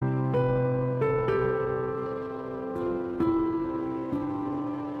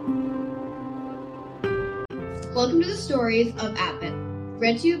Welcome to the Stories of Advent,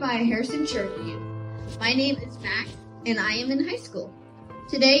 read to you by Harrison Church Youth. My name is Max, and I am in high school.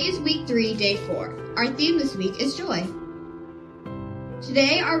 Today is week 3, day 4. Our theme this week is joy.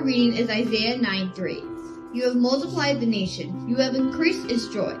 Today our reading is Isaiah 9:3. You have multiplied the nation. You have increased its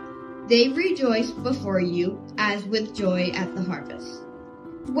joy. They rejoice before you as with joy at the harvest.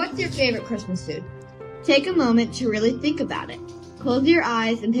 What's your favorite Christmas food? Take a moment to really think about it. Close your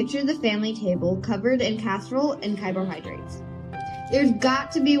eyes and picture the family table covered in casserole and carbohydrates. There's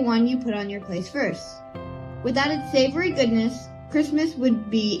got to be one you put on your plate first. Without its savory goodness, Christmas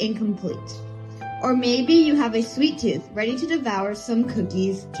would be incomplete. Or maybe you have a sweet tooth ready to devour some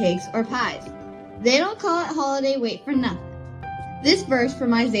cookies, cakes, or pies. They don't call it holiday wait for nothing. This verse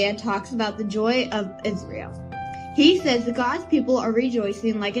from Isaiah talks about the joy of Israel. He says that God's people are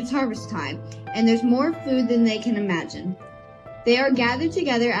rejoicing like it's harvest time, and there's more food than they can imagine. They are gathered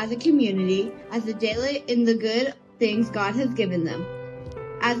together as a community, as they delight in the good things God has given them.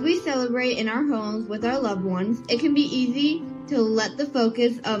 As we celebrate in our homes with our loved ones, it can be easy to let the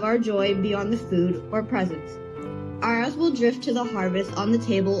focus of our joy be on the food or presents. Our eyes will drift to the harvest on the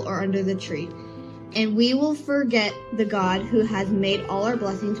table or under the tree, and we will forget the God who has made all our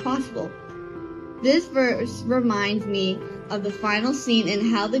blessings possible. This verse reminds me of the final scene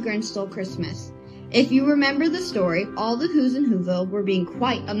in How the Grinch Stole Christmas. If you remember the story, all the Who's in Whoville were being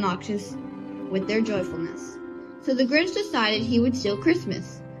quite obnoxious with their joyfulness. So the Grinch decided he would steal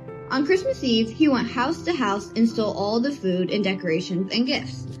Christmas. On Christmas Eve, he went house to house and stole all the food and decorations and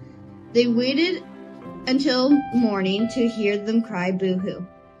gifts. They waited until morning to hear them cry boo-hoo.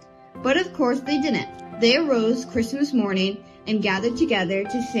 But of course they didn't. They arose Christmas morning and gathered together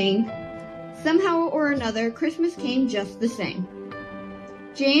to sing. Somehow or another, Christmas came just the same.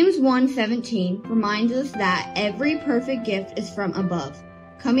 James 1:17 reminds us that every perfect gift is from above,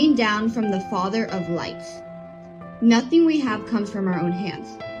 coming down from the Father of lights. Nothing we have comes from our own hands,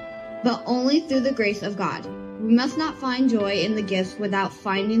 but only through the grace of God. We must not find joy in the gifts without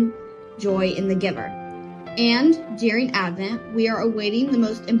finding joy in the giver. And during Advent, we are awaiting the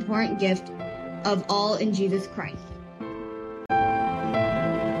most important gift of all in Jesus Christ.